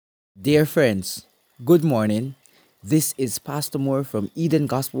Dear friends, good morning. This is Pastor Moore from Eden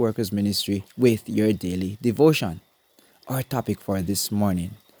Gospel Workers Ministry with your daily devotion. Our topic for this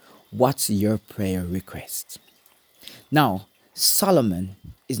morning: what's your prayer request? Now, Solomon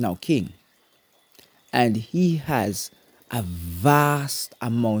is now king, and he has a vast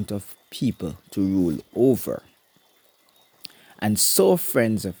amount of people to rule over. And so,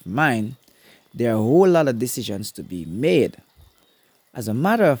 friends of mine, there are a whole lot of decisions to be made. As a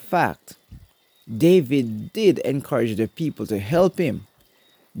matter of fact, David did encourage the people to help him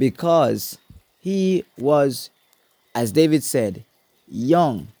because he was, as David said,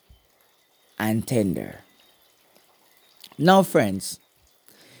 young and tender. Now, friends,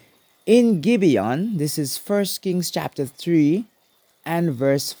 in Gibeon, this is 1 Kings chapter 3 and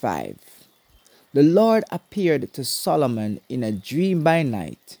verse 5. The Lord appeared to Solomon in a dream by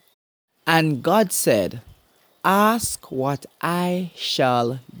night, and God said, "Ask what I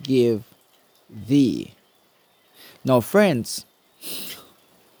shall give thee." Now, friends,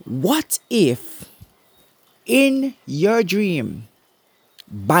 what if in your dream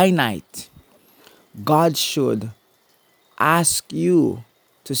by night God should ask you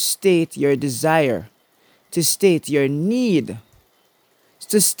to state your desire, to state your need,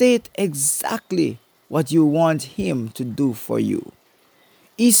 to state exactly what you want Him to do for you?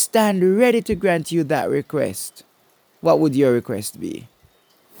 He stand ready to grant you that request. What would your request be?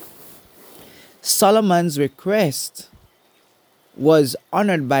 Solomon's request was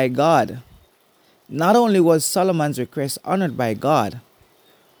honored by God. Not only was Solomon's request honored by God,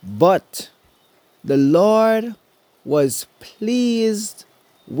 but the Lord was pleased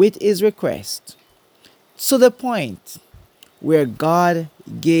with his request to the point where God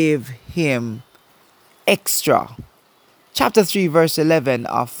gave him extra. Chapter 3, verse 11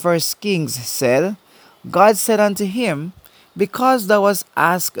 of First Kings said, God said unto him, "Because thou hast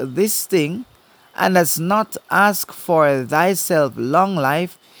asked this thing, and hast not asked for thyself long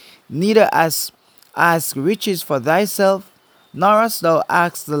life, neither hast asked riches for thyself, nor hast thou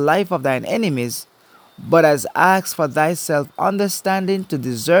asked the life of thine enemies, but hast asked for thyself understanding to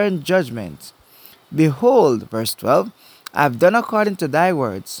discern judgment. Behold," verse 12, "I have done according to thy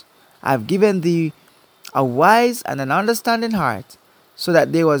words. I have given thee a wise and an understanding heart, so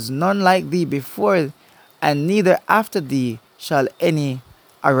that there was none like thee before, and neither after thee shall any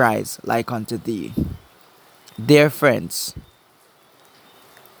arise like unto thee." Dear friends,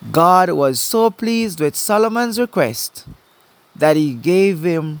 God was so pleased with Solomon's request that he gave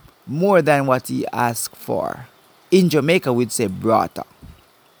him more than what he asked for. In Jamaica, we'd say brata.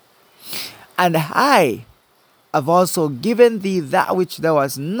 "And I have also given thee that which thou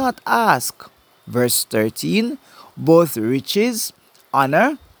hast not asked." Verse 13, "both riches,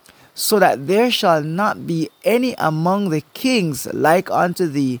 honor, so that there shall not be any among the kings like unto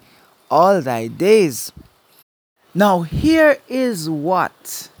thee all thy days." Now, here is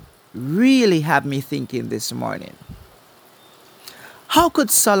what really had me thinking this morning. How could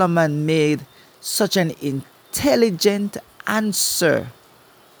Solomon made such an intelligent answer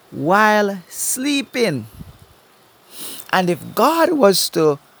while sleeping? And if God was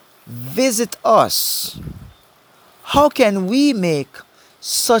to visit us, how can we make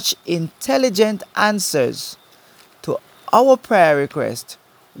such intelligent answers to our prayer request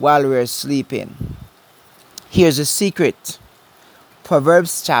while we're sleeping? Here's a secret.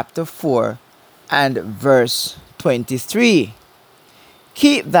 Proverbs chapter 4 and verse 23.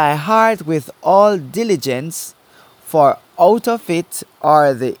 "Keep thy heart with all diligence, for out of it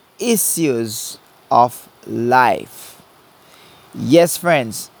are the issues of life." Yes,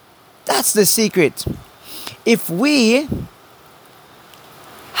 friends, that's the secret. If we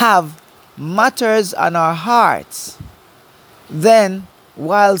have matters on our hearts, then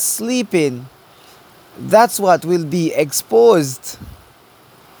while sleeping, that's what will be exposed.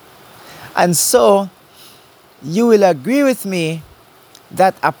 And so, you will agree with me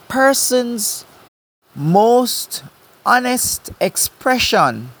that a person's most honest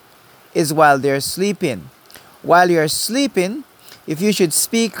expression is while they're sleeping. While you're sleeping, if you should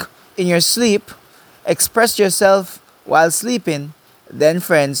speak in your sleep, express yourself while sleeping, then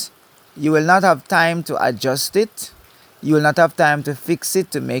friends, you will not have time to adjust it. You will not have time to fix it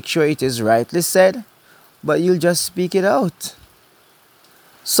to make sure it is rightly said, but you'll just speak it out.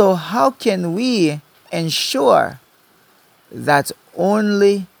 So how can we ensure that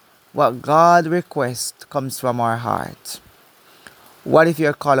only what God requests comes from our heart? What if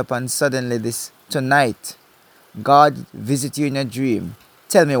you're called upon suddenly this tonight? God visit you in a dream.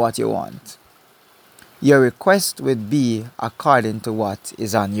 Tell me what you want. Your request would be according to what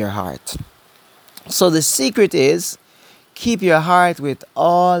is on your heart. So the secret is Keep your heart with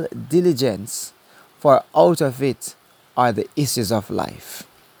all diligence, for out of it are the issues of life.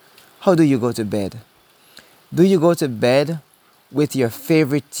 How do you go to bed? Do you go to bed with your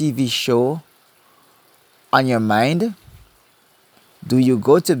favorite TV show on your mind? Do you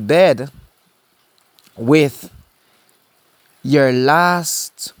go to bed with your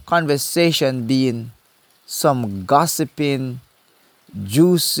last conversation being some gossiping,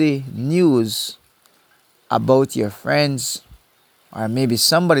 juicy news about your friends, or maybe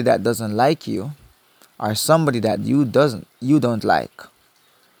somebody that doesn't like you, or somebody that you don't like?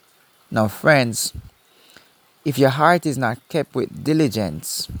 Now, friends, if your heart is not kept with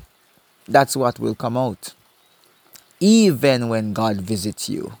diligence, that's what will come out, even when God visits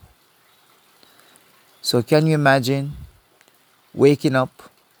you. So can you imagine waking up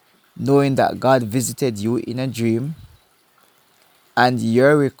knowing that God visited you in a dream and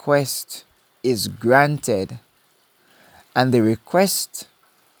your request is granted, and the request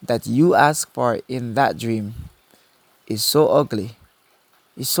that you ask for in that dream is so ugly,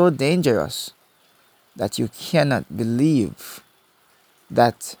 is so dangerous, that you cannot believe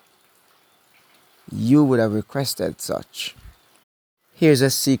that you would have requested such? Here's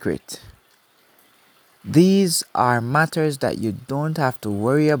a secret. These are matters that you don't have to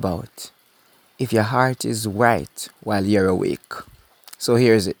worry about if your heart is right while you're awake. So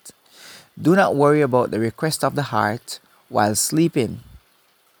here's it. Do not worry about the request of the heart while sleeping,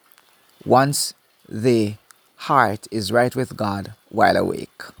 once the heart is right with God while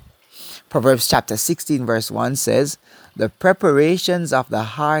awake. Proverbs chapter 16 verse 1 says, "The preparations of the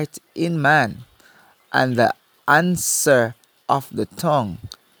heart in man, and the answer of the tongue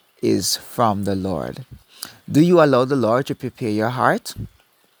is from the Lord." Do you allow the Lord to prepare your heart?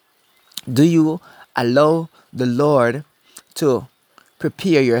 Do you allow the Lord to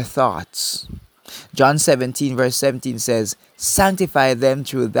prepare your thoughts? John 17 verse 17 says, "Sanctify them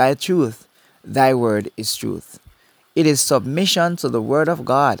through thy truth. Thy word is truth." It is submission to the word of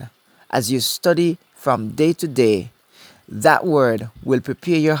God. As you study from day to day, that word will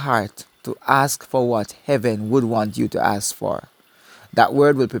prepare your heart to ask for what heaven would want you to ask for. That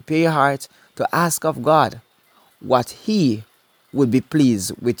word will prepare your heart to ask of God what He would be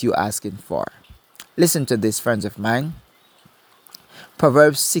pleased with you asking for. Listen to this, friends of mine.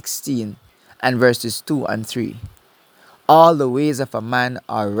 Proverbs 16 and verses 2 and 3. "All the ways of a man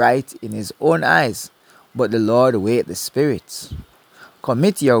are right in his own eyes, but the Lord weigheth the spirits.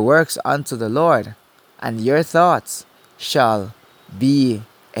 Commit your works unto the Lord, and your thoughts shall be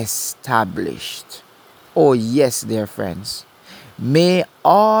established." Oh yes, dear friends. May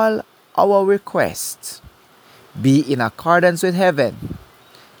all our requests be in accordance with heaven,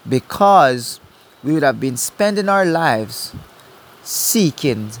 because we would have been spending our lives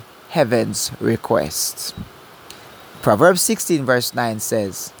seeking heaven's requests. Proverbs 16 verse 9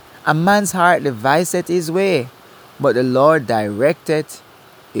 says, "A man's heart deviseth his way, but the Lord directeth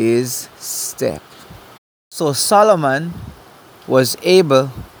his step." So Solomon was able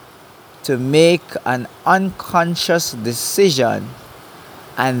to make an unconscious decision,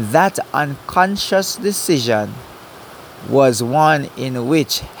 and that unconscious decision was one in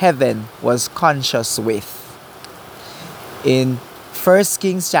which heaven was conscious with. In 1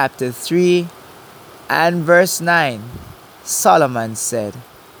 Kings chapter 3 and verse 9, Solomon said,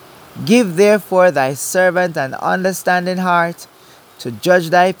 "Give therefore thy servant an understanding heart to judge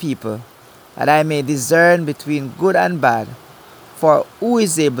thy people, that I may discern between good and bad. For who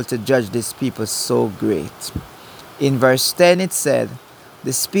is able to judge this people so great?" In verse 10 it said,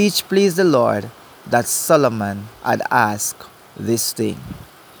 "The speech pleased the Lord, that Solomon had asked this thing."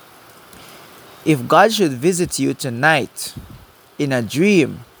 If God should visit you tonight in a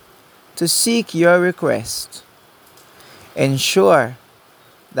dream to seek your request, ensure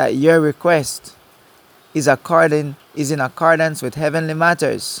that your request is in accordance with heavenly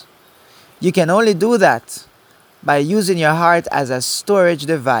matters. You can only do that by using your heart as a storage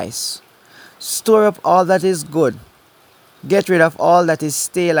device. Store up all that is good. Get rid of all that is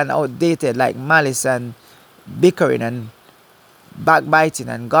stale and outdated, like malice and bickering and backbiting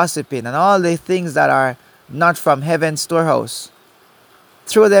and gossiping and all the things that are not from heaven's storehouse.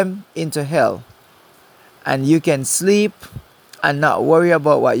 Throw them into hell, and you can sleep and not worry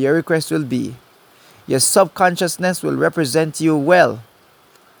about what your request will be. Your subconsciousness will represent you well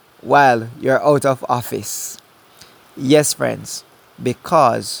while you're out of office. Yes, friends,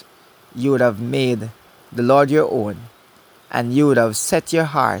 because you would have made the Lord your own, and you would have set your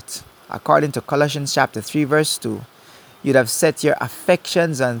heart, according to Colossians chapter 3 verse 2, you'd have set your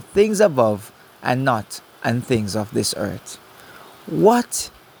affections on things above and not on things of this earth.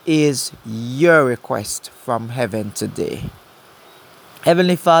 What is your request from heaven today?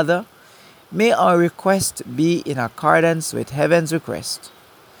 Heavenly Father, may our request be in accordance with heaven's request.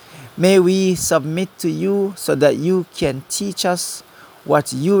 May we submit to you so that you can teach us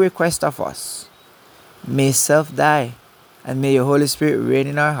what you request of us. May self die, and may your Holy Spirit reign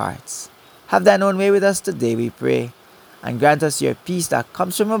in our hearts. Have thine own way with us today, we pray, and grant us your peace that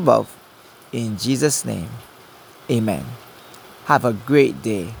comes from above. In Jesus' name, amen. Have a great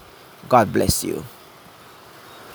day. God bless you.